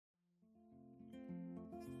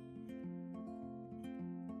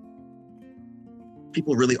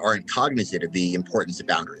people really aren't cognizant of the importance of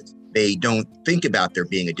boundaries. They don't think about there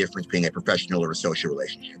being a difference between a professional or a social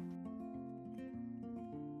relationship.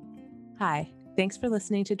 Hi, thanks for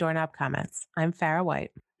listening to Doorknob Comments. I'm Farah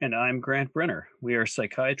White. And I'm Grant Brenner. We are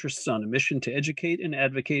psychiatrists on a mission to educate and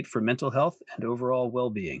advocate for mental health and overall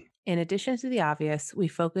well-being. In addition to the obvious, we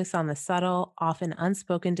focus on the subtle, often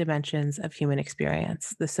unspoken dimensions of human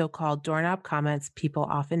experience, the so-called doorknob comments people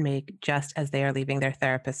often make just as they are leaving their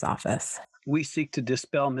therapist's office. We seek to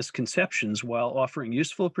dispel misconceptions while offering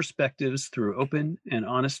useful perspectives through open and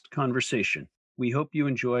honest conversation. We hope you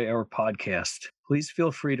enjoy our podcast. Please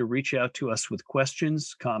feel free to reach out to us with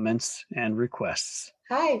questions, comments, and requests.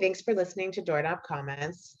 Hi, thanks for listening to Doorknob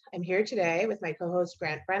Comments. I'm here today with my co-host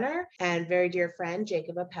Grant Brenner and very dear friend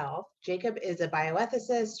Jacob Appel. Jacob is a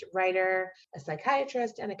bioethicist, writer, a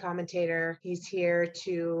psychiatrist, and a commentator. He's here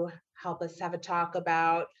to help us have a talk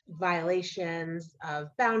about violations of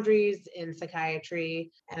boundaries in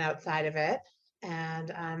psychiatry and outside of it.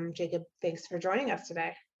 And Jacob, thanks for joining us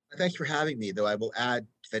today. Thanks for having me, though I will add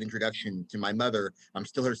to that introduction to my mother. I'm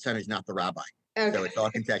still her son who's not the rabbi. Okay. So it's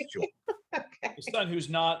all contextual. Okay. The son who's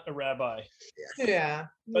not a rabbi. Yes. Yeah.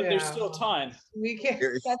 But there's still time.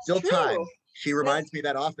 There's still time. She reminds me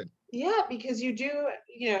that often. Yeah, because you do,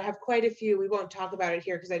 have quite a few, we won't talk about it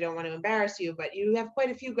here because I don't want to embarrass you, but you have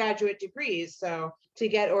quite a few graduate degrees. So to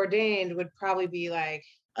get ordained would probably be like.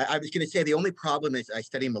 I was going to say the only problem is I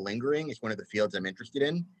study malingering. It's one of the fields I'm interested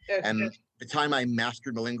in. Okay. And the time I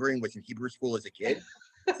mastered malingering was in Hebrew school as a kid.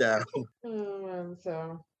 So,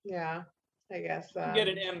 yeah, I guess. You get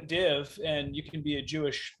an MDiv and you can be a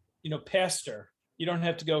Jewish, pastor. You don't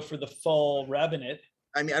have to go for the full rabbinate.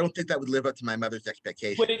 I mean, I don't think that would live up to my mother's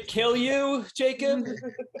expectations. Would it kill you, Jacob,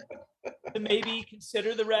 to maybe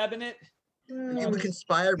consider the rabbinate? You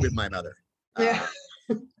conspired with my mother. Yeah.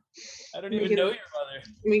 I don't even know your mother.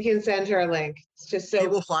 We can send her a link. It's just so she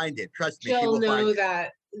will find it. Trust me. She'll know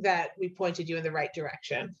that we pointed you in the right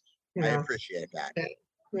direction. I appreciate that.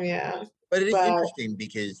 Yeah. But it is interesting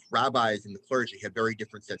because rabbis and the clergy have very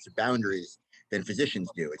different sets of boundaries than physicians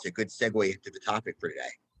do. It's a good segue into the topic for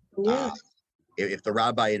today. Yeah. If the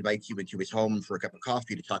rabbi invites you into his home for a cup of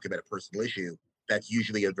coffee to talk about a personal issue, that's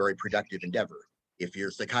usually a very productive endeavor. If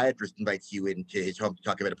your psychiatrist invites you into his home to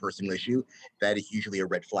talk about a personal issue, that is usually a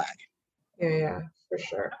red flag. Yeah, for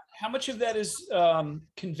sure. How much of that is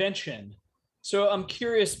convention? So I'm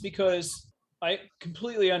curious because I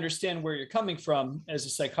completely understand where you're coming from as a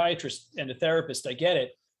psychiatrist and a therapist. I get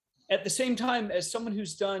it. At the same time, as someone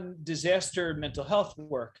who's done disaster mental health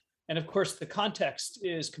work, and of course the context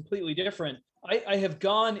is completely different, I have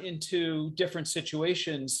gone into different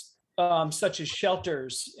situations such as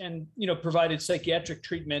shelters and, provided psychiatric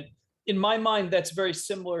treatment. In my mind, that's very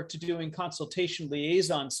similar to doing consultation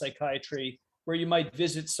liaison psychiatry, where you might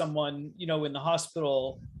visit someone, in the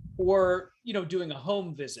hospital or, doing a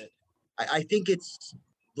home visit. I think it's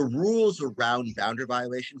the rules around boundary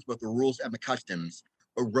violations, both the rules and the customs,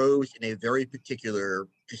 arose in a very particular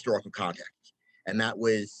historical context. And that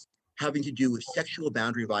was having to do with sexual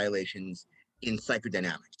boundary violations in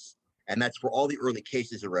psychodynamics. And that's where all the early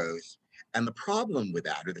cases arose. And the problem with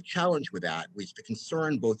that, or the challenge with that, was the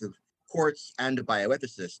concern both of courts and of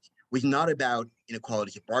bioethicists was not about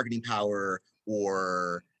inequalities of bargaining power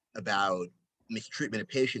or about mistreatment of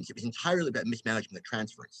patients. It was entirely about mismanagement of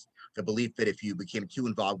transference. The belief that if you became too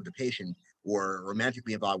involved with the patient or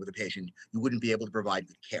romantically involved with the patient, you wouldn't be able to provide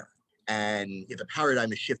good care. And if the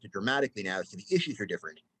paradigm has shifted dramatically now, so the issues are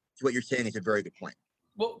different. So what you're saying is a very good point.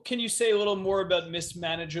 Well, can you say a little more about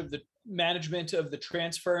management of the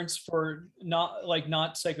transference for not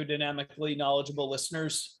psychodynamically knowledgeable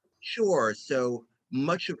listeners? Sure. So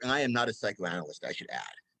much of, and I am not a psychoanalyst, I should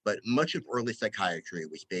add, but much of early psychiatry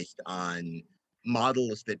was based on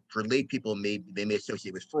models that for lay people they may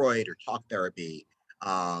associate with Freud or talk therapy,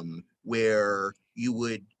 where you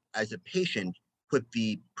would, as a patient, put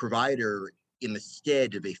the provider in the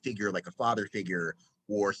stead of a figure like a father figure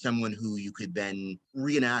or someone who you could then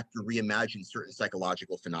reenact or reimagine certain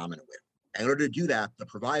psychological phenomena with. And in order to do that, the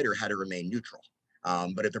provider had to remain neutral.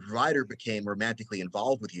 But if the provider became romantically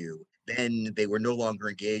involved with you, then they were no longer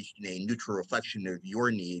engaged in a neutral reflection of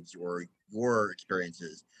your needs or your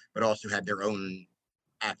experiences, but also had their own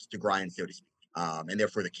axe to grind, so to speak. And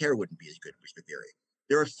therefore the care wouldn't be as good, was the theory.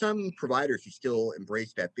 There are some providers who still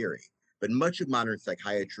embrace that theory, but much of modern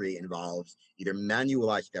psychiatry involves either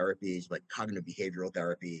manualized therapies like cognitive behavioral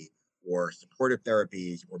therapy or supportive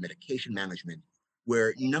therapies or medication management,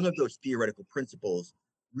 where none of those theoretical principles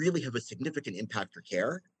really have a significant impact for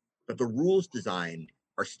care, but the rules designed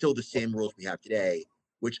are still the same rules we have today,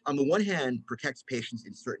 which on the one hand protects patients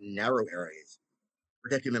in certain narrow areas,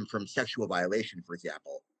 protecting them from sexual violation, for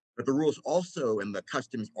example. But the rules also and the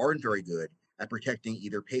customs aren't very good at protecting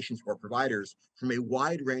either patients or providers from a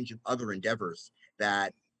wide range of other endeavors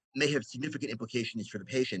that may have significant implications for the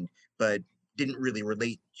patient, but didn't really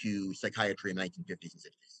relate to psychiatry in the 1950s and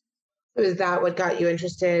 60s. So is that what got you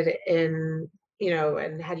interested in,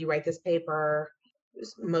 and had you write this paper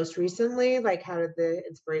most recently? Like, how did the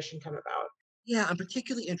inspiration come about? Yeah, I'm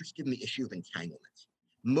particularly interested in the issue of entanglement.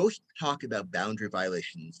 Most talk about boundary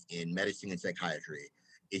violations in medicine and psychiatry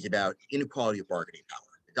is about inequality of bargaining power.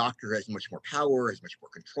 The doctor has much more power, has much more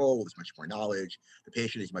control, has much more knowledge. The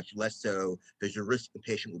patient is much less so. There's a risk the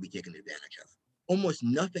patient will be taken advantage of. Almost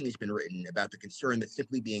nothing has been written about the concern that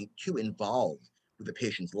simply being too involved with the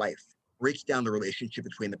patient's life breaks down the relationship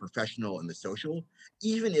between the professional and the social,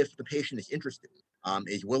 even if the patient is interested,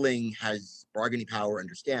 is willing, has bargaining power,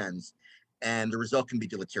 understands, and the result can be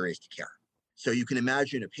deleterious to care. So you can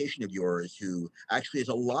imagine a patient of yours who actually has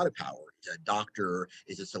a lot of power, is a doctor,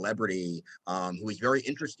 is a celebrity, who is very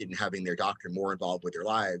interested in having their doctor more involved with their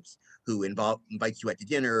lives, who invites you out to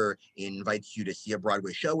dinner, invites you to see a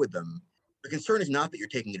Broadway show with them. The concern is not that you're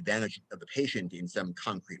taking advantage of the patient in some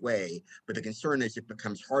concrete way, but the concern is it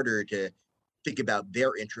becomes harder to think about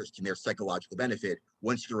their interest and their psychological benefit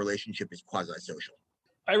once the relationship is quasi-social.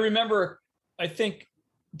 I remember, I think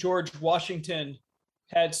George Washington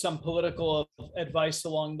had some political advice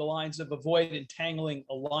along the lines of avoid entangling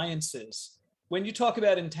alliances. When you talk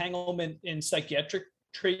about entanglement in psychiatric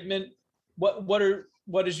treatment,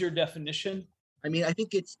 what is your definition? I mean, I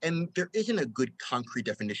think and there isn't a good concrete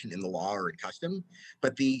definition in the law or in custom,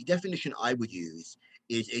 but the definition I would use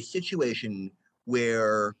is a situation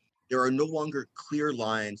where there are no longer clear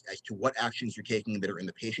lines as to what actions you're taking that are in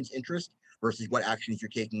the patient's interest versus what actions you're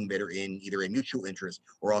taking that are in either a mutual interest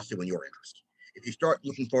or also in your interest. If you start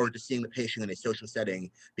looking forward to seeing the patient in a social setting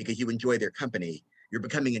because you enjoy their company, you're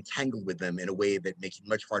becoming entangled with them in a way that makes it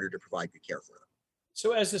much harder to provide good care for them.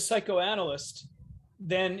 So as a psychoanalyst,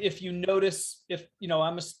 then if you notice,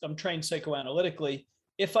 I'm trained psychoanalytically,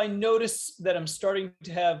 if I notice that I'm starting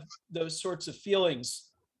to have those sorts of feelings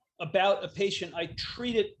about a patient, I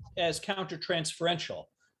treat it as countertransferential.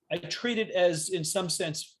 I treat it as, in some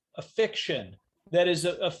sense, a fiction that is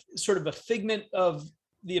a sort of a figment of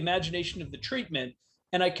the imagination of the treatment,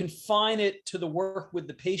 and I confine it to the work with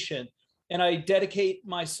the patient, and I dedicate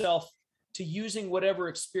myself to using whatever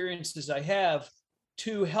experiences I have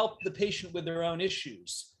to help the patient with their own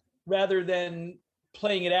issues, rather than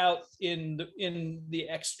playing it out in the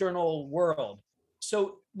external world.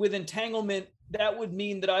 So with entanglement, that would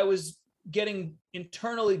mean that I was getting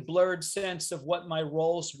internally blurred sense of what my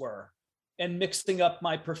roles were and mixing up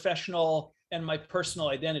my professional and my personal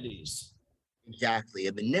identities. Exactly.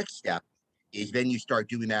 And the next step is then you start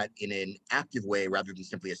doing that in an active way rather than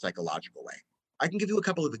simply a psychological way. I can give you a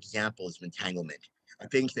couple of examples of entanglement,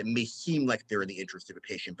 things that may seem like they're in the interest of a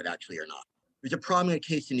patient, but actually are not. There's a prominent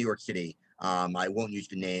case in New York City. I won't use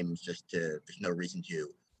the names there's no reason to,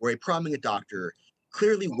 where a prominent doctor,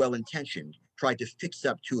 clearly well-intentioned, tried to fix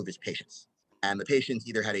up two of his patients. And the patients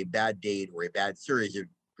either had a bad date or a bad series of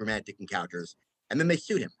romantic encounters, and then they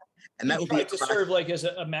sued him. And that would be to serve like as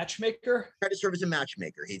a matchmaker? Tried to serve as a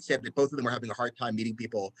matchmaker. He said that both of them were having a hard time meeting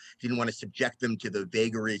people. He didn't want to subject them to the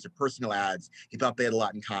vagaries of personal ads. He thought they had a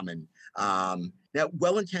lot in common. Now,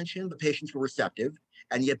 well-intentioned, the patients were receptive,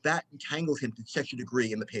 and yet that entangled him to such a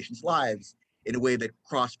degree in the patients' lives in a way that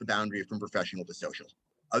crossed the boundary from professional to social.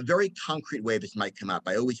 A very concrete way this might come up,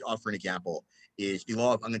 I always offer an example, is the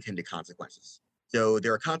law of unintended consequences. So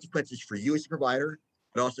there are consequences for you as a provider,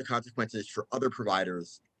 but also consequences for other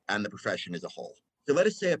providers and the profession as a whole. So let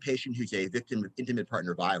us say a patient who's a victim of intimate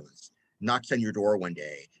partner violence knocks on your door one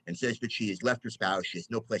day and says that she has left her spouse, she has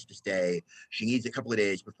no place to stay, she needs a couple of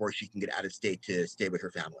days before she can get out of state to stay with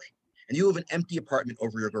her family. And you have an empty apartment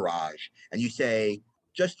over your garage, and you say,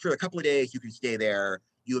 just for a couple of days, you can stay there.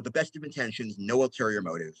 You have the best of intentions, no ulterior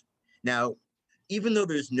motive. Now, even though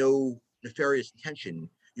there's no nefarious intention,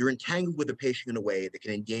 you're entangled with the patient in a way that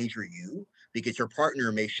can endanger you because her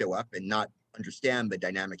partner may show up and not understand the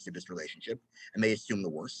dynamics of this relationship and may assume the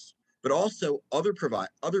worst. But also other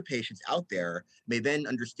patients out there may then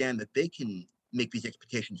understand that they can make these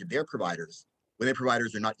expectations of their providers when their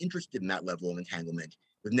providers are not interested in that level of entanglement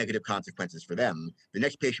with negative consequences for them. The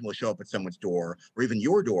next patient will show up at someone's door or even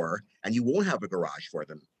your door, and you won't have a garage for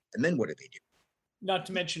them. And then what do they do? Not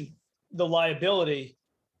to mention the liability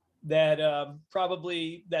that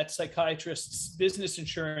probably that psychiatrist's business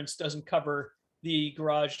insurance doesn't cover the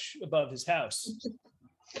garage above his house.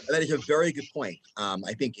 That is a very good point.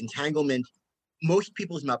 I think entanglement most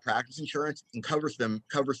people's malpractice insurance covers them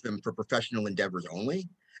for professional endeavors only.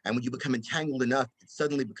 And when you become entangled enough, it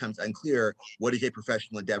suddenly becomes unclear what is a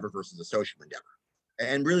professional endeavor versus a social endeavor.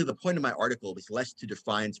 And really, the point of my article was less to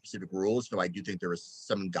define specific rules, though I do think there is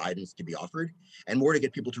some guidance to be offered, and more to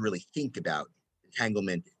get people to really think about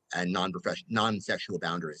entanglement and non-sexual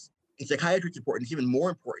boundaries. In psychiatry, it's important. It's even more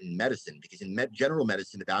important in medicine, because in general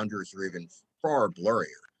medicine, the boundaries are even far blurrier.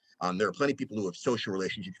 There are plenty of people who have social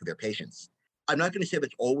relationships with their patients. I'm not going to say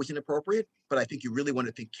that's always inappropriate, but I think you really want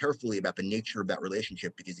to think carefully about the nature of that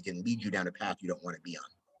relationship, because it can lead you down a path you don't want to be on.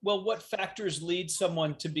 Well, what factors lead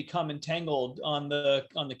someone to become entangled on the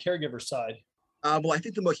caregiver side? Well, I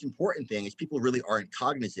think the most important thing is people really aren't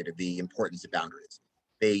cognizant of the importance of boundaries.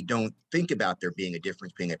 They don't think about there being a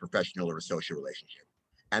difference between a professional or a social relationship,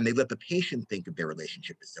 and they let the patient think of their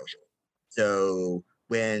relationship as social. So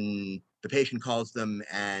when the patient calls them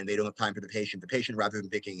and they don't have time for the patient, rather than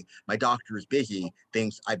thinking my doctor is busy,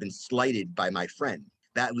 thinks I've been slighted by my friend.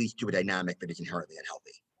 That leads to a dynamic that is inherently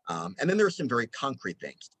unhealthy. And then there are some very concrete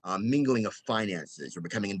things, mingling of finances or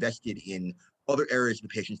becoming invested in other areas of the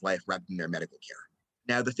patient's life rather than their medical care.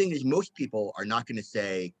 Now, the thing is, most people are not going to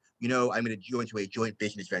say, I'm going to go into a joint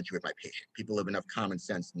business venture with my patient. People have enough common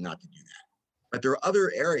sense not to do that. But there are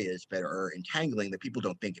other areas that are entangling that people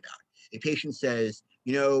don't think about. A patient says,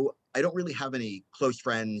 I don't really have any close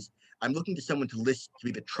friends. I'm looking to someone to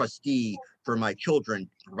be the trustee for my children,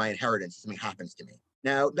 for my inheritance, if something happens to me.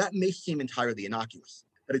 Now, that may seem entirely innocuous,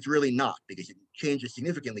 but it's really not, because it changes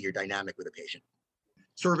significantly your dynamic with a patient.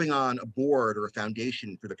 Serving on a board or a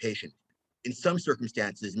foundation for the patient, in some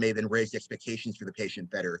circumstances, may then raise expectations for the patient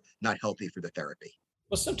that are not healthy for the therapy.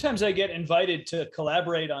 Well, sometimes I get invited to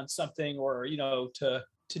collaborate on something, or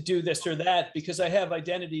to do this or that, because I have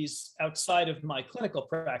identities outside of my clinical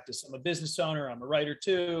practice. I'm a business owner. I'm a writer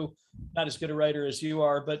too. Not as good a writer as you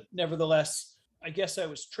are, but nevertheless, I guess I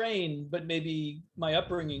was trained, but maybe my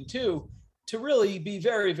upbringing too, to really be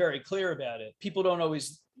very, very clear about it. People don't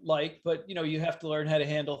always but you have to learn how to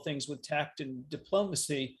handle things with tact and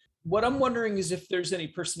diplomacy. What I'm wondering is if there's any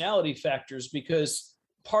personality factors, because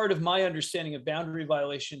part of my understanding of boundary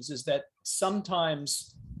violations is that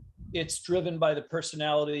sometimes it's driven by the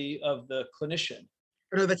personality of the clinician.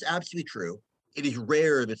 No, that's absolutely true. It is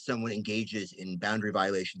rare that someone engages in boundary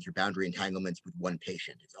violations or boundary entanglements with one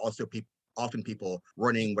patient. It's also often people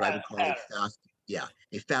running what I would call a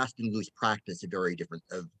fast and loose practice,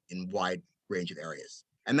 in wide range of areas.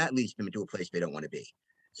 And that leads them into a place they don't want to be.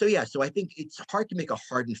 So I think it's hard to make a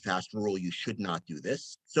hard and fast rule, you should not do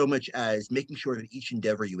this, so much as making sure that each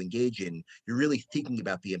endeavor you engage in, you're really thinking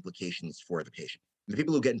about the implications for the patient. The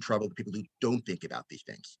people who get in trouble, the people who don't think about these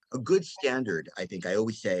things. A good standard, I think I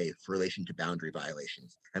always say, for relation to boundary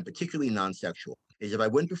violations, and particularly non-sexual, is if I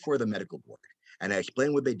went before the medical board and I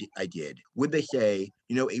explained what I did, would they say,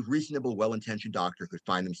 a reasonable, well-intentioned doctor could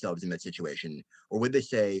find themselves in that situation? Or would they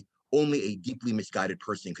say, only a deeply misguided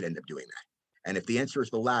person could end up doing that? And if the answer is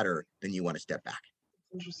the latter, then you want to step back.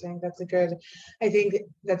 Interesting. I think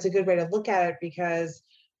that's a good way to look at it, because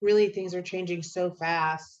really things are changing so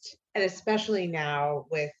fast. And especially now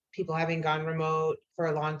with people having gone remote for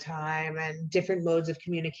a long time and different modes of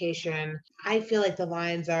communication, I feel like the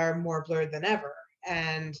lines are more blurred than ever.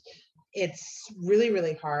 And it's really,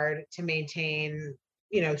 really hard to maintain,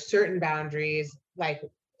 certain boundaries, like,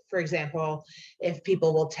 for example, if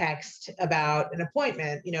people will text about an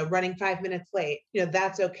appointment, running 5 minutes late,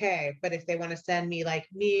 that's okay. But if they want to send me like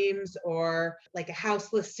memes or like a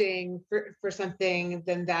house listing for something,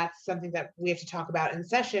 then that's something that we have to talk about in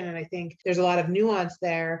session. And I think there's a lot of nuance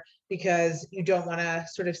there, because you don't want to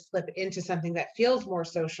sort of slip into something that feels more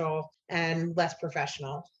social and less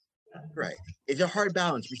professional. Right. It's a hard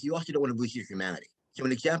balance, because you also don't want to lose your humanity. So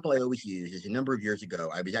an example I always use is a number of years ago,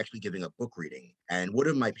 I was actually giving a book reading, and one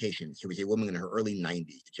of my patients, who was a woman in her early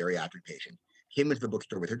 90s, a geriatric patient, came into the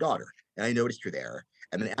bookstore with her daughter, and I noticed her there.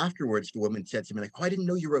 And then afterwards, the woman said something like, "Oh, I didn't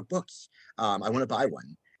know you wrote books. I want to buy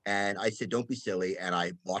one." And I said, "Don't be silly." And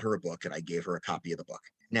I bought her a book, and I gave her a copy of the book.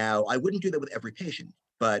 Now, I wouldn't do that with every patient,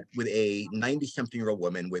 but with a 90-something-year-old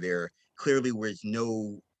woman where there clearly was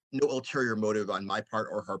no ulterior motive on my part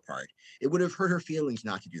or her part, it would have hurt her feelings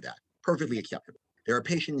not to do that. Perfectly acceptable. There are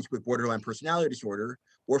patients with borderline personality disorder,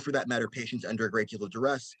 or for that matter, patients under a great deal of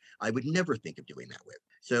duress, I would never think of doing that with.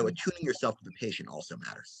 So attuning yourself to the patient also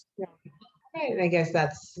matters. Yeah. Right. And I guess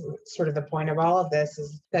that's sort of the point of all of this,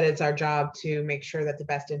 is that it's our job to make sure that the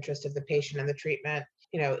best interest of the patient and the treatment,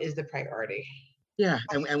 is the priority. Yeah.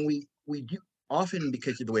 And we do often,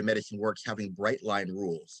 because of the way medicine works, having bright line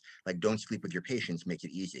rules, like don't sleep with your patients, makes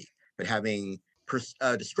it easy. But having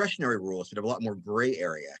discretionary rules that have a lot more gray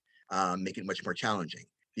area make it much more challenging.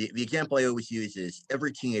 The example I always use is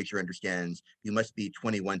every teenager understands you must be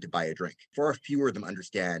 21 to buy a drink. Far fewer of them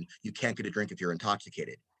understand you can't get a drink if you're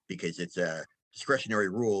intoxicated because it's a discretionary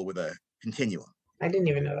rule with a continuum. I didn't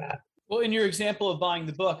even know that. Well, in your example of buying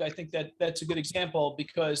the book, I think that that's a good example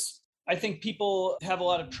because I think people have a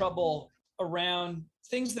lot of trouble around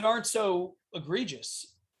things that aren't so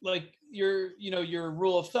egregious. Like your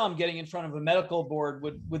rule of thumb, getting in front of a medical board,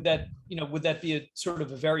 would that be a sort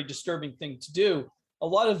of a very disturbing thing to do? A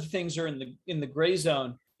lot of things are in the gray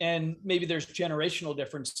zone, and maybe there's generational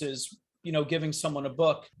differences. Giving someone a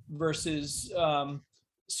book versus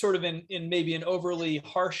sort of in maybe an overly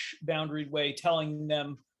harsh boundaried way, telling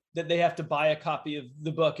them that they have to buy a copy of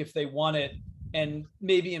the book if they want it, and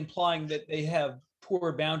maybe implying that they have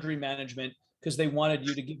poor boundary management because they wanted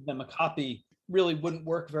you to give them a copy really wouldn't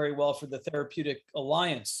work very well for the therapeutic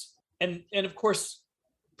alliance. And of course,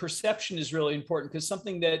 perception is really important because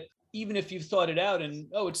something that even if you've thought it out and,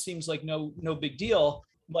 it seems like no big deal,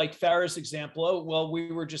 like Farah's example,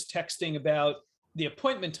 we were just texting about the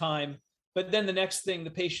appointment time, but then the next thing,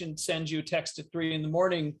 the patient sends you a text at 3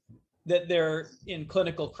 a.m. that they're in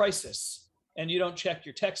clinical crisis and you don't check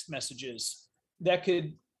your text messages. That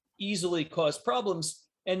could easily cause problems.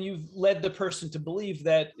 And you've led the person to believe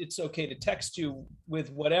that it's okay to text you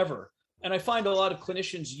with whatever. And I find a lot of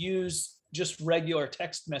clinicians use just regular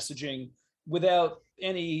text messaging without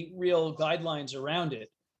any real guidelines around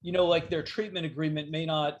it. Like their treatment agreement may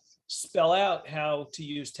not spell out how to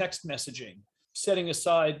use text messaging, setting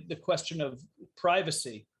aside the question of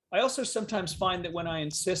privacy. I also sometimes find that when I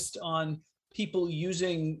insist on people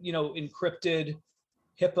using, encrypted,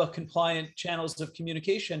 HIPAA compliant channels of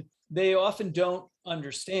communication, they often don't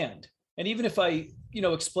understand. And even if I,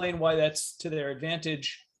 explain why that's to their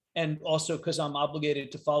advantage, and also because I'm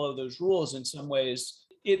obligated to follow those rules in some ways,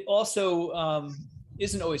 it also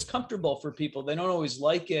isn't always comfortable for people. They don't always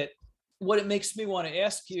like it. What it makes me want to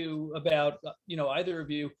ask you about, either of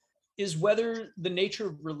you, is whether the nature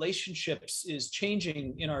of relationships is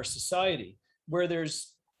changing in our society, where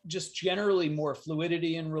there's just generally more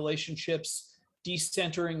fluidity in relationships,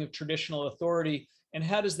 decentering of traditional authority, and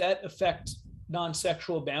how does that affect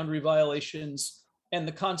non-sexual boundary violations and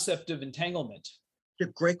the concept of entanglement? It's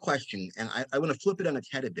a great question. And I want to flip it on its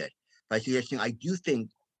head a bit by suggesting I do think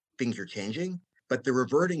things are changing, but they're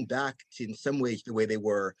reverting back to, in some ways, the way they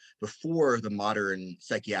were before the modern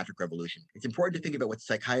psychiatric revolution. It's important to think about what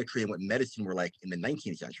psychiatry and what medicine were like in the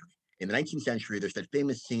 19th century. In the 19th century, there's that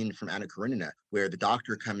famous scene from Anna Karenina where the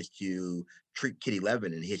doctor comes to treat Kitty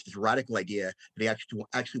Levin, and he has this radical idea that he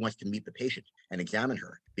actually wants to meet the patient and examine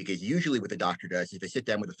her. Because usually what the doctor does is they sit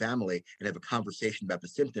down with the family and have a conversation about the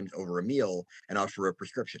symptoms over a meal and offer a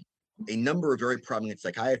prescription. A number of very prominent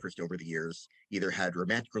psychiatrists over the years either had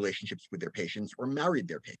romantic relationships with their patients or married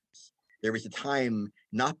their patients. There was a time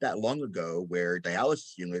not that long ago where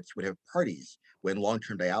dialysis units would have parties when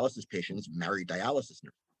long-term dialysis patients married dialysis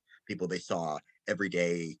nurses, people they saw every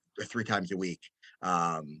day or 3 times a week,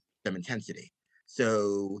 some intensity.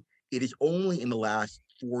 So it is only in the last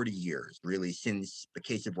 40 years, really, since the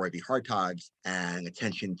case of Roy v. Hartogs and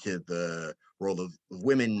attention to the role of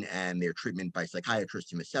women and their treatment by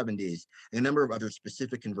psychiatrists in the 70s, and a number of other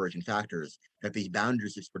specific convergent factors, that these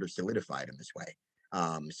boundaries have sort of solidified in this way.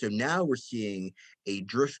 So now we're seeing a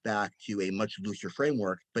drift back to a much looser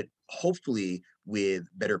framework, but hopefully with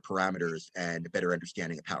better parameters and a better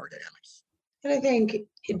understanding of power dynamics. And I think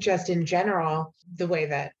just in general, the way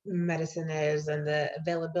that medicine is and the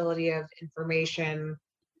availability of information,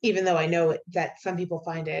 even though I know that some people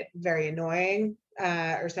find it very annoying,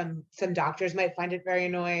 or some doctors might find it very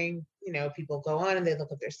annoying. People go on and they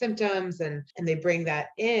look at their symptoms and they bring that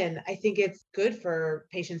in. I think it's good for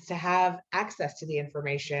patients to have access to the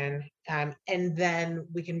information, and then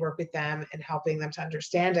we can work with them in helping them to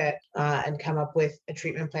understand it and come up with a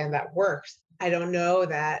treatment plan that works. I don't know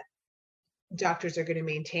that doctors are going to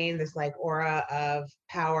maintain this aura of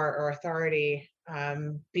power or authority,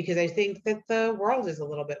 because I think that the world is a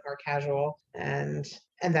little bit more casual, and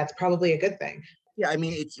that's probably a good thing. Yeah, I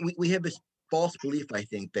mean, we have this false belief, I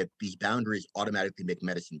think, that these boundaries automatically make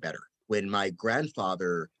medicine better. When my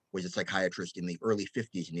grandfather was a psychiatrist in the early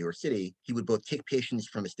 50s in New York City, he would both take patients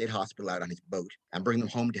from a state hospital out on his boat and bring them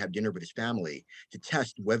home to have dinner with his family to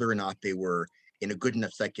test whether or not they were in a good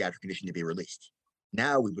enough psychiatric condition to be released.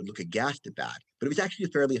 Now we would look aghast at that, but it was actually a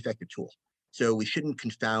fairly effective tool. So we shouldn't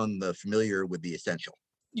confound the familiar with the essential.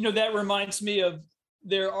 That reminds me of,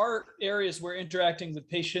 there are areas where interacting with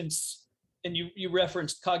patients, and you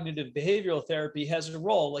referenced cognitive behavioral therapy, has a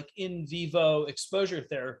role, like in vivo exposure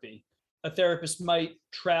therapy. A therapist might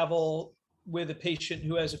travel with a patient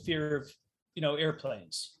who has a fear of,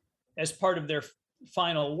 airplanes as part of their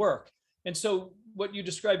final work. And so what you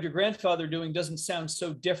described your grandfather doing doesn't sound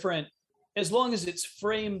so different as long as it's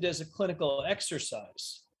framed as a clinical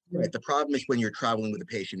exercise. Right. The problem is when you're traveling with a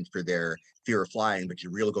patient for their fear of flying, but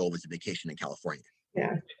your real goal was a vacation in California.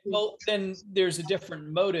 Yeah. Well, then there's a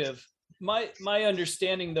different motive. My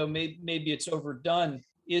understanding, though, maybe it's overdone,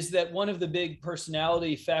 is that one of the big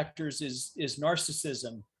personality factors is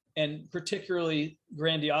narcissism, and particularly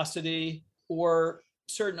grandiosity or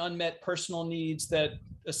certain unmet personal needs that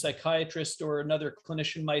a psychiatrist or another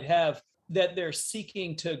clinician might have that they're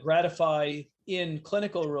seeking to gratify in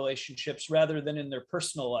clinical relationships rather than in their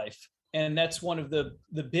personal life. And that's one of the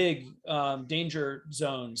big danger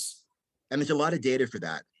zones. And there's a lot of data for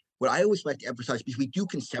that. What I always like to emphasize, because we do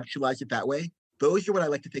conceptualize it that way, those are what I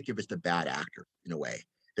like to think of as the bad actor in a way.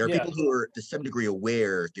 There are people who are to some degree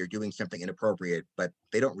aware they're doing something inappropriate, but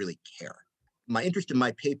they don't really care. My interest in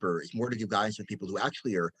my paper is more to do guidance with people who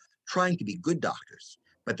actually are trying to be good doctors,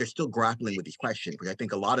 but they're still grappling with these questions, because I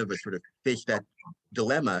think a lot of us sort of face that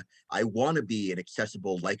dilemma. I want to be an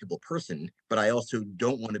accessible, likable person, but I also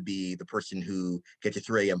don't want to be the person who gets a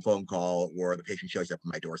 3 a.m. phone call or the patient shows up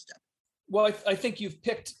on my doorstep. Well, I think you've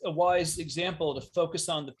picked a wise example to focus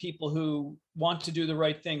on the people who want to do the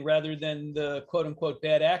right thing rather than the quote unquote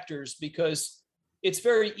bad actors, because it's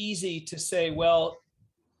very easy to say, well,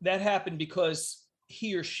 that happened because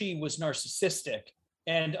he or she was narcissistic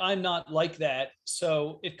and I'm not like that,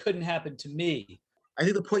 so it couldn't happen to me. I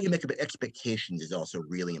think the point you make about expectations is also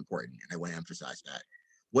really important, and I want to emphasize that.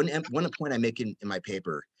 One point I make in my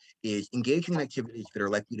paper is engaging in activities that are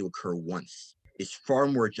likely to occur once is far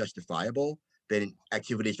more justifiable than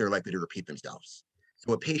activities that are likely to repeat themselves.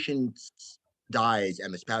 So a patient dies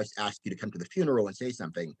and the spouse asks you to come to the funeral and say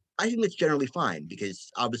something, I think that's generally fine, because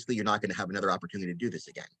obviously you're not going to have another opportunity to do this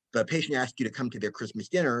again. But a patient asks you to come to their Christmas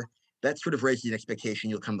dinner, that sort of raises an expectation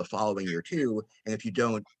you'll come the following year too, and if you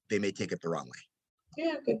don't, they may take it the wrong way.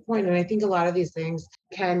 Yeah, good point. And I think a lot of these things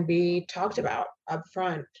can be talked about up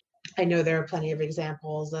front. I know there are plenty of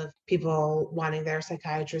examples of people wanting their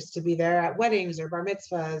psychiatrist to be there at weddings or bar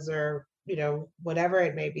mitzvahs or, whatever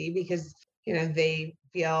it may be, because, they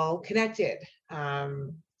feel connected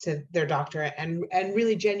to their doctor and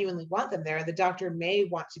really genuinely want them there. The doctor may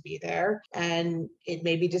want to be there, and it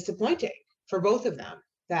may be disappointing for both of them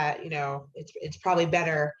that, it's probably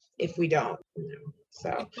better if we don't. So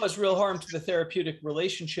it causes real harm to the therapeutic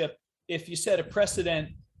relationship if you set a precedent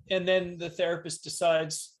and then the therapist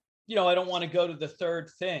decides, I don't want to go to the third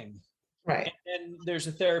thing. Right. And there's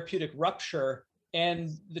a therapeutic rupture and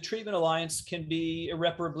the treatment alliance can be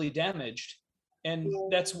irreparably damaged. And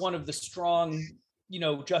that's one of the strong,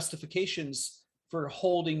 justifications for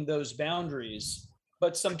holding those boundaries.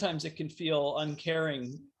 But sometimes it can feel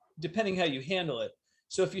uncaring depending how you handle it.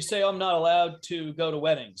 So if you say, I'm not allowed to go to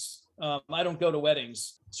weddings, I don't go to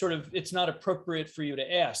weddings, sort of, it's not appropriate for you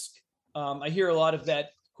to ask. I hear a lot of that,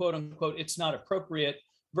 quote unquote, it's not appropriate,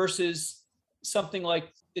 versus something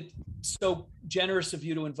like, it's so generous of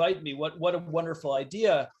you to invite me. What a wonderful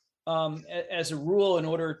idea. As a rule, in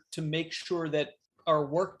order to make sure that our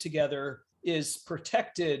work together is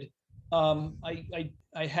protected, I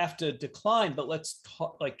have to decline, but let's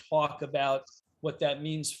talk about what that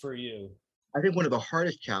means for you. I think one of the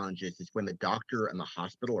hardest challenges is when the doctor and the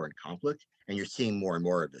hospital are in conflict, and you're seeing more and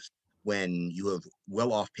more of this. When you have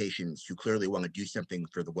well-off patients who clearly want to do something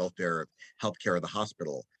for the welfare of healthcare of the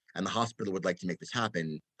hospital, and the hospital would like to make this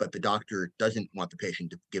happen, but the doctor doesn't want the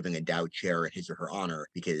patient giving a endowed chair in his or her honor,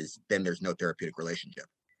 because then there's no therapeutic relationship.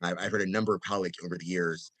 I've heard a number of colleagues over the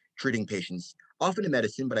years treating patients, often in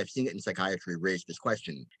medicine, but I've seen it in psychiatry, raise this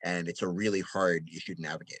question, and it's a really hard issue to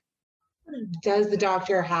navigate. Does the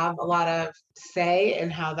doctor have a lot of say in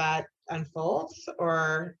how that unfolds,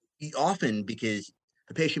 or? Often, because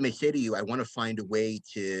the patient may say to you, I want to find a way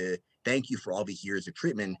to thank you for all these years of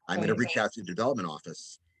treatment. I'm going to reach out to the development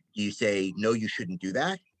office. Do you say, no, you shouldn't do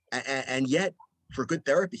that? And yet, for good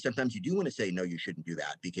therapy, sometimes you do want to say, no, you shouldn't do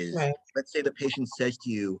that, because let's say the patient says to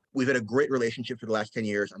you, we've had a great relationship for the last 10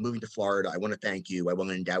 years. I'm moving to Florida. I want to thank you. I want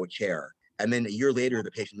to endow a chair. And then a year later,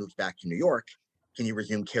 the patient moves back to New York. Can you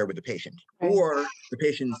resume care with the patient? Or the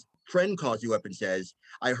patient's friend calls you up and says,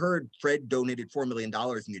 I heard Fred donated $4 million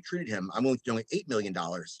and you treated him. I'm willing to donate $8 million.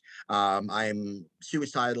 I'm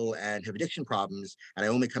suicidal and have addiction problems, and I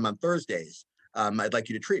only come on Thursdays. I'd like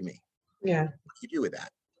you to treat me. Yeah. What do you do with that?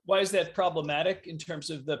 Why is that problematic in terms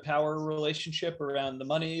of the power relationship around the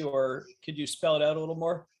money, or could you spell it out a little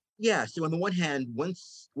more? Yeah, so on the one hand,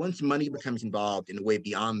 once money becomes involved in a way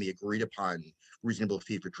beyond the agreed upon reasonable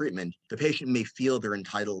fee for treatment, the patient may feel they're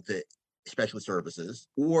entitled to special services,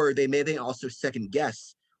 or they may then also second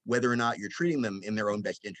guess whether or not you're treating them in their own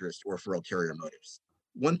best interest or for ulterior motives.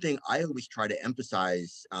 One thing I always try to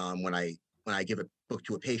emphasize when I give a book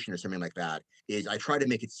to a patient or something like that is I try to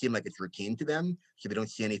make it seem like it's routine to them so they don't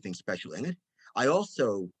see anything special in it. I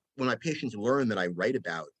also, when my patients learn that I don't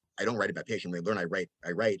write about patients, they learn I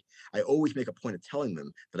write, I always make a point of telling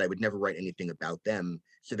them that I would never write anything about them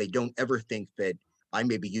so they don't ever think that I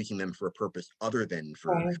may be using them for a purpose other than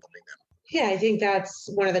for helping them. Yeah, I think that's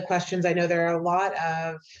one of the questions. I know there are a lot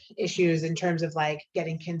of issues in terms of like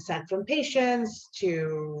getting consent from patients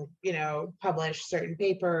to, publish certain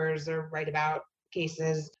papers or write about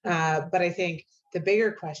cases. But I think the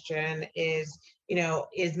bigger question is,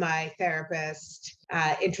 is my therapist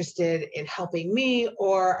interested in helping me,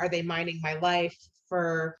 or are they minding my life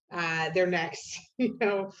for their next,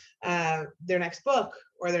 their next book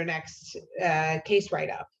or their next case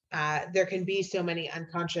write-up? There can be so many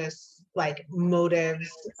unconscious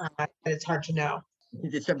motives that it's hard to know.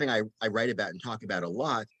 It's something I write about and talk about a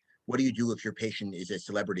lot. What do you do if your patient is a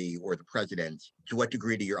celebrity or the president? To what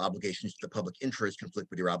degree do your obligations to the public interest conflict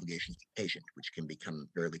with your obligations to the patient, which can become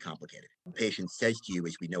fairly complicated? The patient says to you,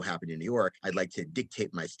 as we know happened in New York, I'd like to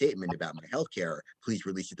dictate my statement about my healthcare. Please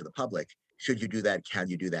release it to the public. Should you do that? Can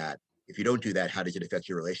you do that? If you don't do that, how does it affect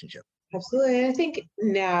your relationship? Absolutely. And I think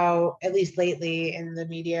now, at least lately in the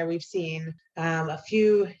media, we've seen a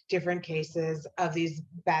few different cases of these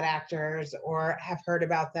bad actors, or have heard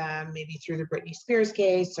about them maybe through the Britney Spears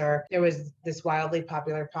case, or there was this wildly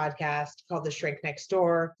popular podcast called The Shrink Next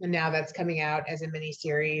Door, and now that's coming out as a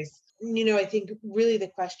miniseries. I think really the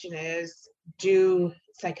question is, do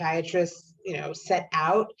psychiatrists, set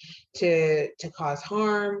out to cause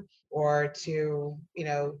harm or to,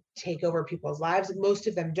 take over people's lives? Most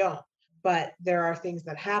of them don't. But there are things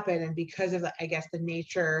that happen, and because of the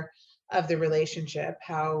nature of the relationship,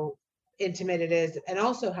 how intimate it is, and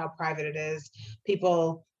also how private it is,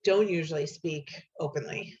 people don't usually speak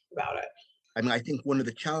openly about it. I think one of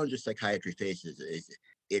the challenges psychiatry faces is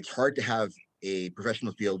it's hard to have a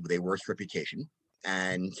professional field with a worse reputation,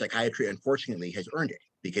 and psychiatry, unfortunately, has earned it,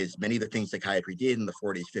 because many of the things psychiatry did in the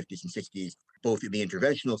 40s, 50s, and 60s, both in the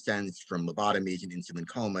interventional sense, from lobotomies and insulin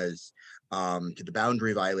comas, to the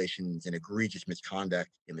boundary violations and egregious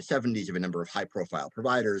misconduct in the 70s of a number of high-profile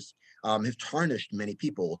providers, have tarnished many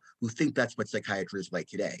people who think that's what psychiatry is like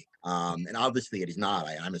today. And obviously it is not.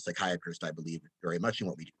 I'm a psychiatrist. I believe very much in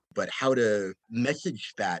what we do. But how to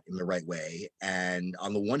message that in the right way, and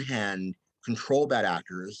on the one hand, control bad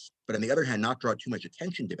actors, but on the other hand, not draw too much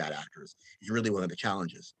attention to bad actors, is really one of the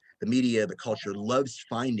challenges. The media, the culture loves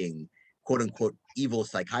finding quote unquote evil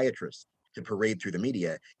psychiatrists to parade through the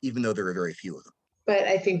media, even though there are very few of them. But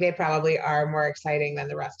I think they probably are more exciting than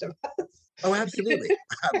the rest of us. Oh, absolutely.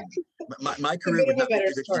 My career would not be a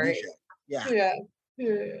TV show. Yeah.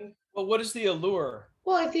 Well, what is the allure?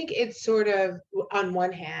 Well, I think it's sort of, on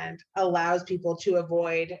one hand, allows people to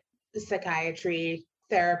avoid psychiatry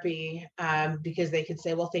therapy because they can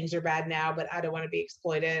say, well, things are bad now, but I don't want to be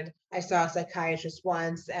exploited. I saw a psychiatrist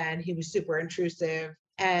once and he was super intrusive.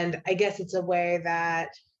 And I guess it's a way that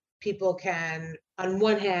people can, on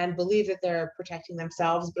one hand, believe that they're protecting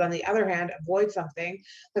themselves, but on the other hand, avoid something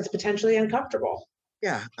that's potentially uncomfortable.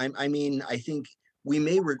 Yeah, I think we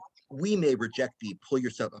may reject the pull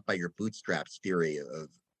yourself up by your bootstraps theory of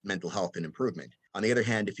mental health and improvement. On the other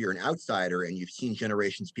hand, if you're an outsider and you've seen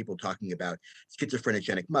generations of people talking about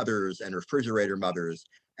schizophrenic mothers and refrigerator mothers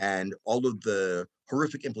and all of the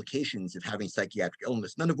horrific implications of having psychiatric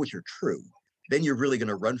illness, none of which are true, then you're really going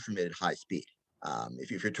to run from it at high speed.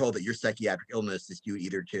 If you're told that your psychiatric illness is due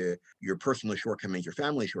either to your personal shortcomings or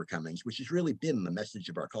family shortcomings, which has really been the message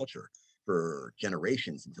of our culture for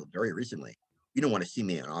generations until very recently, you don't want to see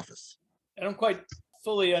me in office. I don't quite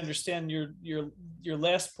fully understand your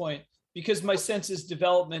last point, because my sense is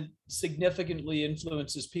development significantly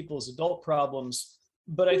influences people's adult problems.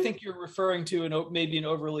 But I think you're referring to maybe an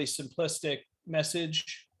overly simplistic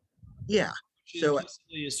message. Yeah. So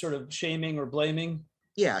is sort of shaming or blaming.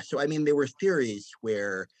 Yeah. So, there were theories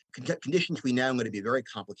where conditions we now know to be very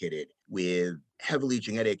complicated with heavily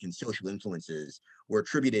genetic and social influences were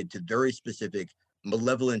attributed to very specific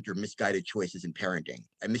malevolent or misguided choices in parenting.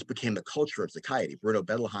 And this became the culture of psychiatry. Bruno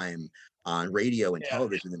Bettelheim on radio and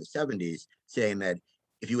television in the 70s saying that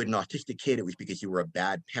if you had an autistic kid, it was because you were a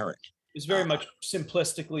bad parent. It's very much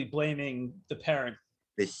simplistically blaming the parent.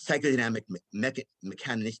 This psychodynamic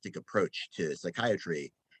mechanistic approach to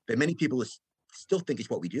psychiatry that many people still think is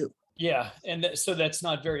what we do. Yeah, and so that's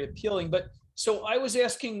not very appealing. But so I was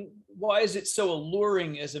asking, why is it so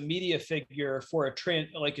alluring as a media figure for a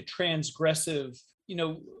transgressive,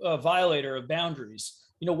 violator of boundaries?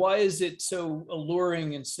 Why is it so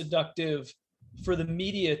alluring and seductive for the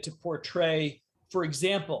media to portray, for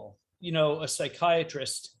example, a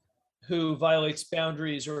psychiatrist who violates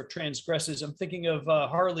boundaries or transgresses. I'm thinking of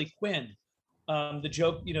Harley Quinn,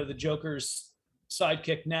 the Joker's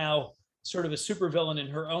sidekick, now sort of a supervillain in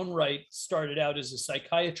her own right, started out as a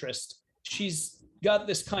psychiatrist. She's got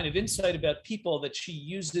this kind of insight about people that she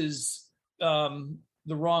uses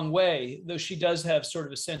the wrong way, though she does have sort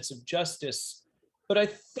of a sense of justice. But I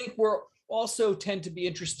think we're also tend to be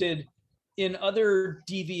interested in other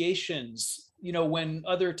deviations, when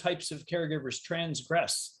other types of caregivers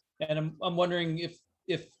transgress. And I'm wondering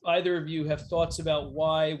if either of you have thoughts about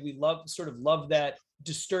why we love that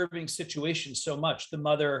disturbing situation so much. The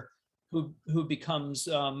mother who becomes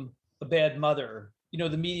a bad mother.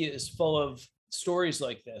 The media is full of stories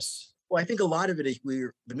like this. Well, I think a lot of it is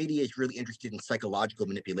the media is really interested in psychological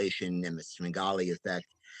manipulation and the Svengali effect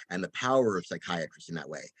and the power of psychiatrists in that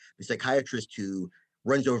way. The psychiatrist who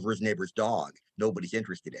runs over his neighbor's dog, nobody's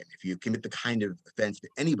interested in. If you commit the kind of offense that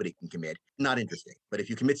anybody can commit, not interesting. But if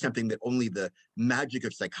you commit something that only the magic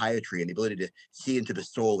of psychiatry and the ability to see into the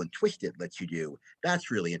soul and twist it lets you do,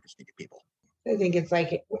 that's really interesting to people. I think it's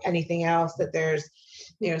like anything else, that there's,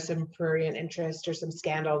 some prurient interest or some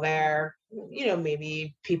scandal there.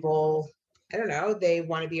 Maybe people, I don't know, they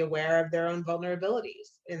want to be aware of their own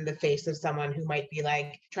vulnerabilities in the face of someone who might be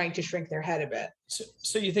like trying to shrink their head a bit.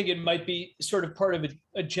 So you think it might be sort of part of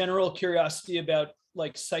a general curiosity about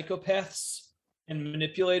like psychopaths and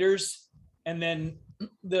manipulators, and then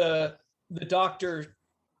the doctor,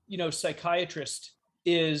 psychiatrist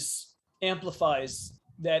amplifies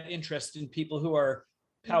that interest in people who are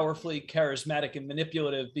powerfully charismatic and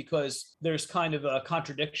manipulative, because there's kind of a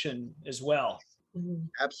contradiction as well. Mm-hmm.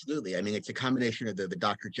 Absolutely. I mean, it's a combination of the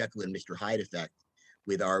Dr. Jekyll and Mr. Hyde effect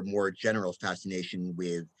with our more general fascination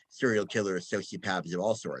with serial killers, sociopaths of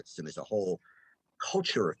all sorts. And there's a whole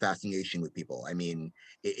culture of fascination with people. I mean,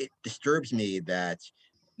 it disturbs me that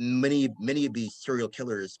many of these serial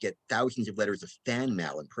killers get thousands of letters of fan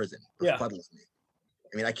mail in prison. It befuddles me.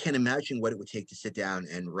 I mean, I can't imagine what it would take to sit down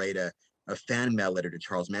and write a fan mail letter to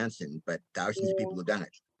Charles Manson, but thousands of people have done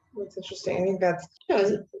it. That's interesting. I think that's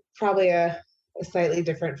probably a slightly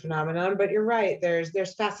different phenomenon, but you're right.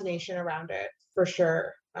 There's fascination around it for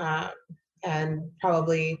sure. And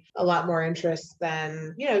probably a lot more interest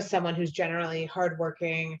than, someone who's generally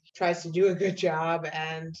hardworking, tries to do a good job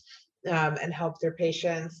and help their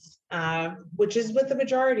patients, which is what the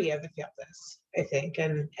majority of the field is, I think.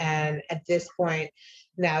 And at this point,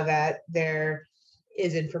 now that there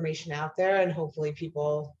is information out there, and hopefully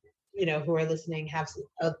people, who are listening have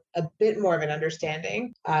a bit more of an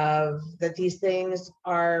understanding of that these things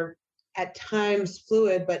are at times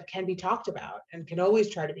fluid, but can be talked about and can always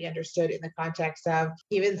try to be understood in the context of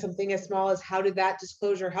even something as small as, how did that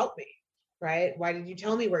disclosure help me, right? Why did you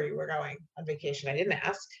tell me where you were going on vacation? I didn't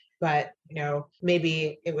ask. But,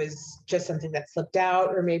 maybe it was just something that slipped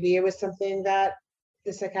out, or maybe it was something that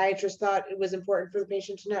the psychiatrist thought it was important for the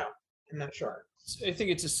patient to know. I'm not sure. So I think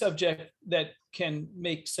it's a subject that can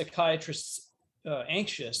make psychiatrists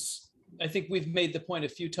anxious. I think we've made the point a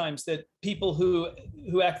few times that people who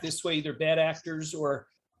act this way, either bad actors or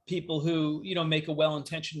people who, make a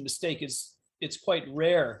well-intentioned mistake, it's quite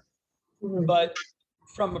rare. Mm-hmm. But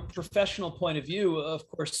from a professional point of view, of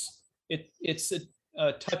course, it's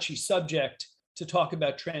a touchy subject to talk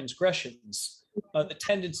about transgressions. The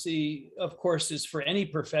tendency, of course, is for any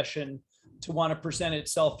profession to want to present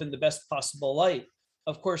itself in the best possible light.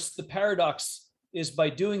 Of course, the paradox is by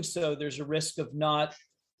doing so, there's a risk of not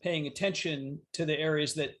paying attention to the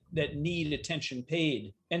areas that need attention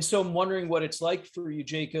paid. And so I'm wondering what it's like for you,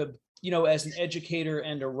 Jacob, as an educator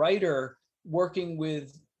and a writer, working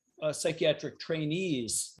with psychiatric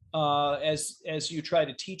trainees, as you try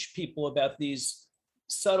to teach people about these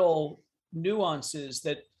subtle nuances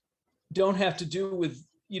that don't have to do with,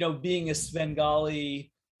 being a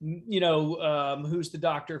Svengali, who's the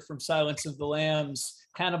doctor from Silence of the Lambs,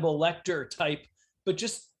 Hannibal Lecter type, but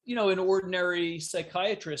just, an ordinary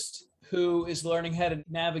psychiatrist who is learning how to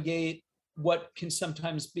navigate what can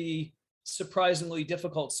sometimes be surprisingly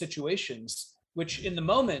difficult situations, which in the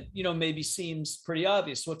moment, maybe seems pretty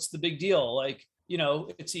obvious. What's the big deal? Like,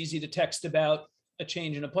 it's easy to text about a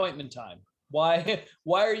change in appointment time. Why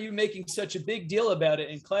are you making such a big deal about it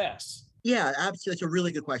in class? Yeah, absolutely. That's a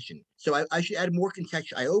really good question. So I should add more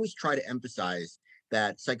context. I always try to emphasize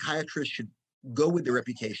that psychiatrists should go with the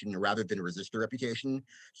reputation rather than resist the reputation.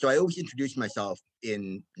 So I always introduce myself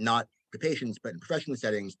in not the patients, but in professional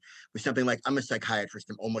settings with something like, I'm a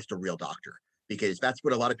psychiatrist, I'm almost a real doctor, because that's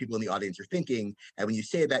what a lot of people in the audience are thinking. And when you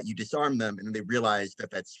say that, you disarm them, and then they realize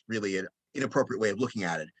that that's really inappropriate way of looking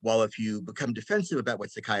at it. While if you become defensive about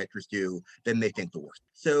what psychiatrists do, then they think the worst.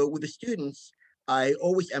 So with the students, I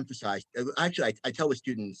always emphasize, actually, I tell the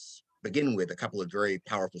students, begin with a couple of very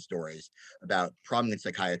powerful stories about prominent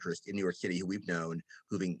psychiatrists in New York City who we've known,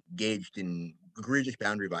 who've engaged in egregious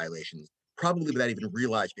boundary violations, probably without even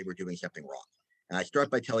realizing they were doing something wrong. And I start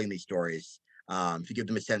by telling these stories to give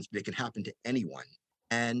them a sense that it can happen to anyone.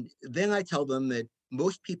 And then I tell them that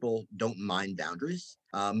most people don't mind boundaries.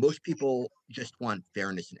 Most people just want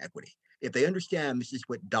fairness and equity. If they understand this is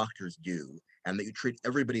what doctors do and that you treat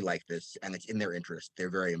everybody like this and it's in their interest,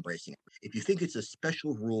 they're very embracing it. If you think it's a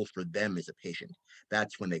special rule for them as a patient,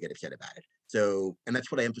 that's when they get upset about it. So, and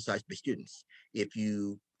that's what I emphasize to my students. If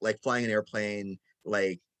you like flying an airplane,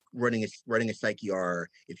 like running a psych ER,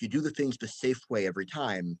 if you do the things the safe way every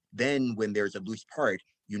time, then when there's a loose part,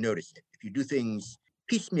 you notice it. If you do things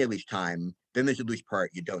piecemeal each time, then there's a loose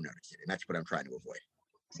part, you don't notice it. And that's what I'm trying to avoid.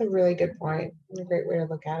 It's a really good point. A great way to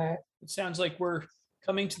look at it. It sounds like we're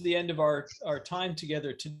coming to the end of our time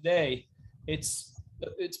together today. It's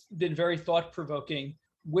been very thought-provoking.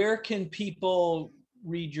 Where can people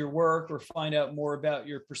read your work or find out more about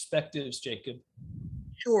your perspectives, Jacob?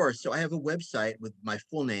 Sure. So I have a website with my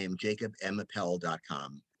full name,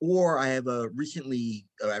 jacobmappel.com. Or I have a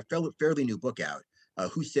fairly new book out,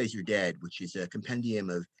 Who Says You're Dead, which is a compendium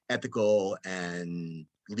of ethical and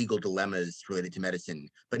legal dilemmas related to medicine,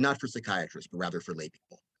 but not for psychiatrists, but rather for lay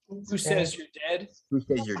people. Who Says You're Dead? Who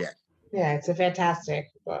Says You're Dead? Yeah, it's a fantastic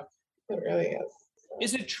book. It really is.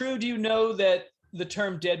 Is it true, do you know, that the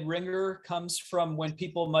term dead ringer comes from when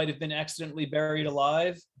people might have been accidentally buried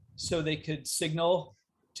alive so they could signal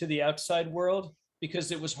to the outside world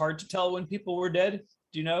because it was hard to tell when people were dead?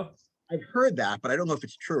 Do you know? I've heard that, but I don't know if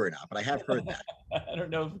it's true or not, but I have heard that. I don't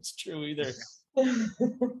know if it's true either.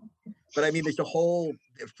 But I mean,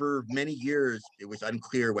 for many years, it was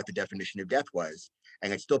unclear what the definition of death was.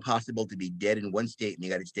 And it's still possible to be dead in one state in the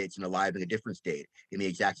United States and alive in a different state in the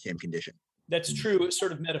exact same condition. That's true,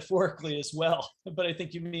 sort of metaphorically as well. But I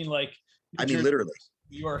think you mean like I mean, literally.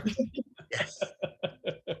 New York. Yes.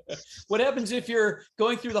 What happens if you're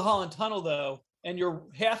going through the Holland Tunnel, though, and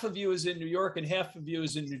half of you is in New York and half of you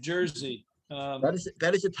is in New Jersey?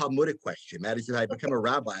 That is a Talmudic question. That is, if I become a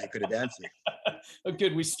rabbi, I could have answered. Oh,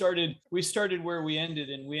 good. We started where we ended,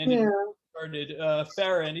 and we ended. Yeah. Started.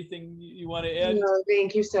 Farah, anything you want to add? No,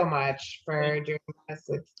 thank you so much for doing this.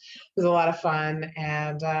 It was a lot of fun,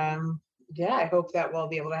 and yeah, I hope that we'll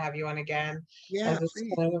be able to have you on again. Yeah, as this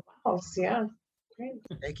please. kind of evolves. Yeah, great.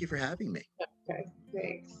 Thank you for having me. Okay,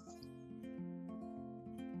 thanks.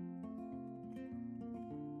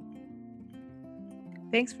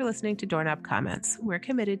 Thanks for listening to Doorknob Comments. We're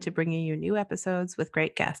committed to bringing you new episodes with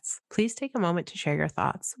great guests. Please take a moment to share your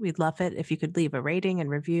thoughts. We'd love it if you could leave a rating and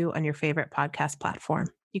review on your favorite podcast platform.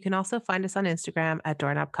 You can also find us on Instagram at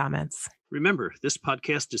Doorknob Comments. Remember, this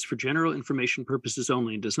podcast is for general information purposes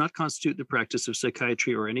only and does not constitute the practice of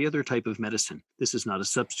psychiatry or any other type of medicine. This is not a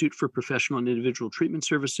substitute for professional and individual treatment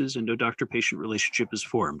services, and no doctor-patient relationship is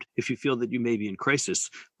formed. If you feel that you may be in crisis,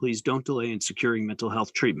 please don't delay in securing mental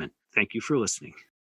health treatment. Thank you for listening.